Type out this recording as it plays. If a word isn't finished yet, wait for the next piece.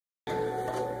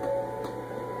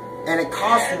And it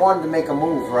costs 1 to make a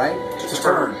move, right? To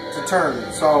turn. To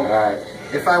turn. So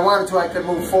if I wanted to, I could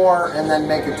move 4 and then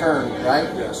make a turn, right?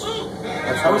 Yes.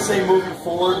 I would say moving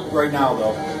forward right now,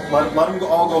 though. Let them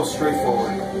all go straight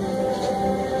forward.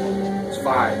 It's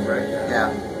 5, right?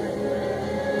 Yeah.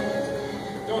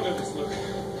 Don't do this, Luke.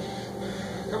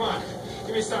 Come on,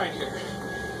 give me a sign here.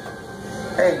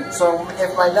 Hey, so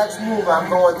if my next move I'm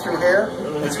going through here,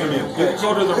 it's going to be a good.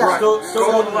 Go to the right. Still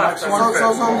go to the left. So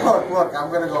look, I'm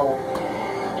going to go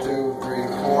 2, 3,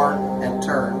 4 and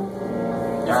turn.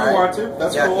 If you want to,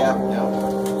 that's cool. Yeah.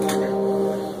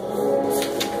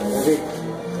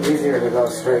 It's easier to go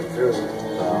straight through.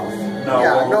 No,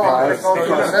 I'm going to go through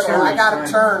the middle. I got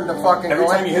to turn to fucking every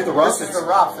go time you hit the rough, this is the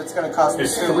rough. It's going to cost me 2.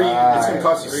 It's 3. It's going to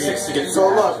cost you 6 to get through. So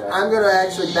look, I'm going to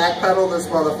actually backpedal this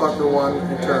motherfucker 1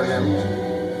 and turn him.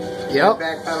 Yep.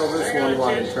 Backpedal this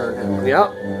one and turn him.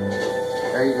 Yep.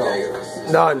 There you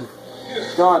go. Done.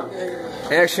 Done.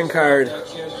 Action card.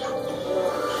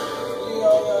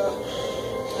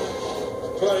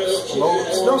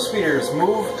 Snow speeders,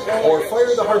 move or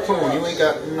fire the harpoon. You ain't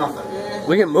got nothing.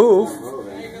 We can move.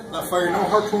 Not fire no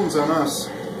harpoons on us.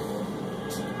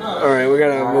 Alright, we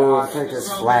gotta I'll move. take this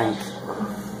flank.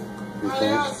 You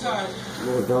think?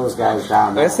 Move those guys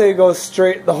down. I say go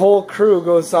straight. The whole crew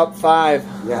goes up 5.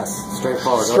 Yes, straight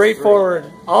forward. Straight forward.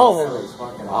 All of them.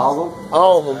 All of them?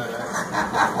 All of them.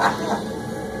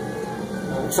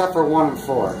 Except for 1 and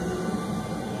 4.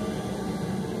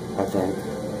 I think.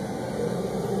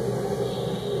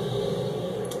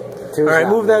 Alright,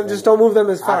 move them. Just don't move them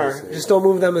as far. Just don't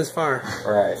move them as far.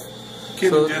 Right.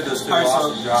 Kid who did this did an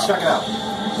awesome job. Check it out.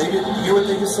 They did, hear what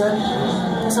they just said?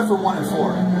 Except for 1 and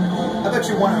 4. I bet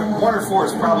you 1 or 4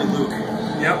 is probably Luke.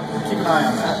 Yep. Keep an eye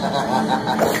on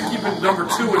that. Keeping number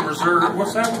 2 in reserve.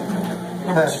 What's that?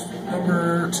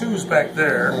 Number 2's back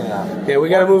there. Yeah, we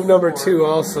gotta move number 2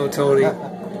 also, Tony.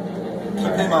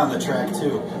 Keep him on the track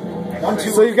too. 1,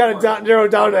 2. So you've got to narrow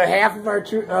down to half of our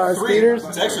speeders?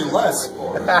 It's actually less.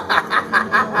 What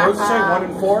does it say? 1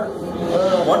 and 4?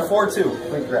 1, 4, 2.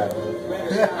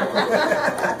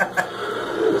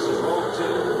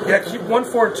 Yeah, keep 1,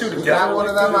 4, and 2 together. Got one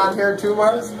of them on here too,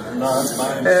 Mars? No, that's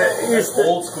mine. That's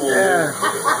old school. Yeah.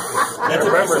 That's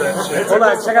remember that shit. Hold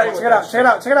on, check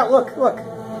it out. Look.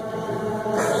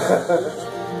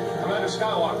 Commander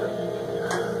Skywalker,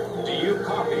 do you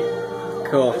copy?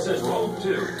 Cool. This is Hoth 2.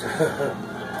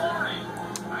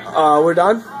 We're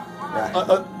done?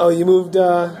 Oh, you moved 2?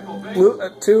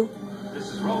 This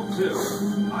is Hoth 2.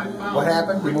 What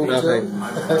happened? You moved Nothing.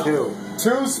 2?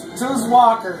 Two's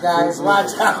Walker, guys.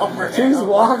 Watch out for him. 2's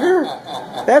Walker?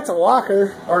 That's a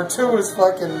Walker. Or 2 is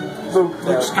fucking Luke.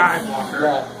 Luke Skywalker.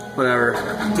 Yeah. Whatever.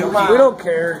 We don't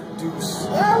care.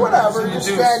 Yeah, whatever. It's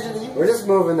tragedy. We're just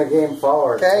moving the game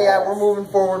forward. Okay, yeah, we're moving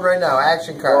forward right now.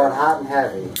 Action card. Going hot and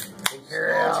heavy.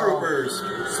 Snowtroopers.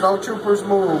 Snowtroopers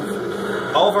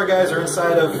move. All of our guys are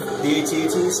inside of the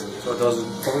AT-ATs, so it doesn't.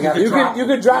 So we You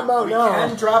could drop them out we now.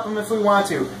 can drop them if we want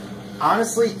to.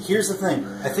 Honestly, here's the thing.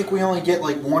 I think we only get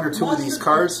like 1 or 2 of these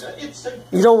cards.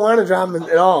 You don't want to drop them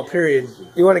at all, period.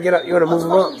 You want to get up. You want to move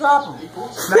them up. Drop them.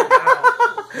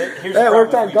 That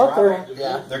worked on Gunther.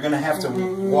 Yeah. They're going to have to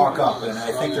walk up, and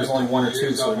I think there's only 1 or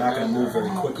 2, so they're not going to move very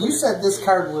quickly. You said this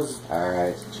card was...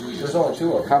 Alright. There's only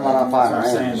 2 of them. Coming up on I'm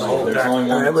saying, range. like, there's only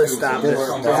 1 I'm or going 2. to stop this.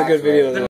 That's a good video, though.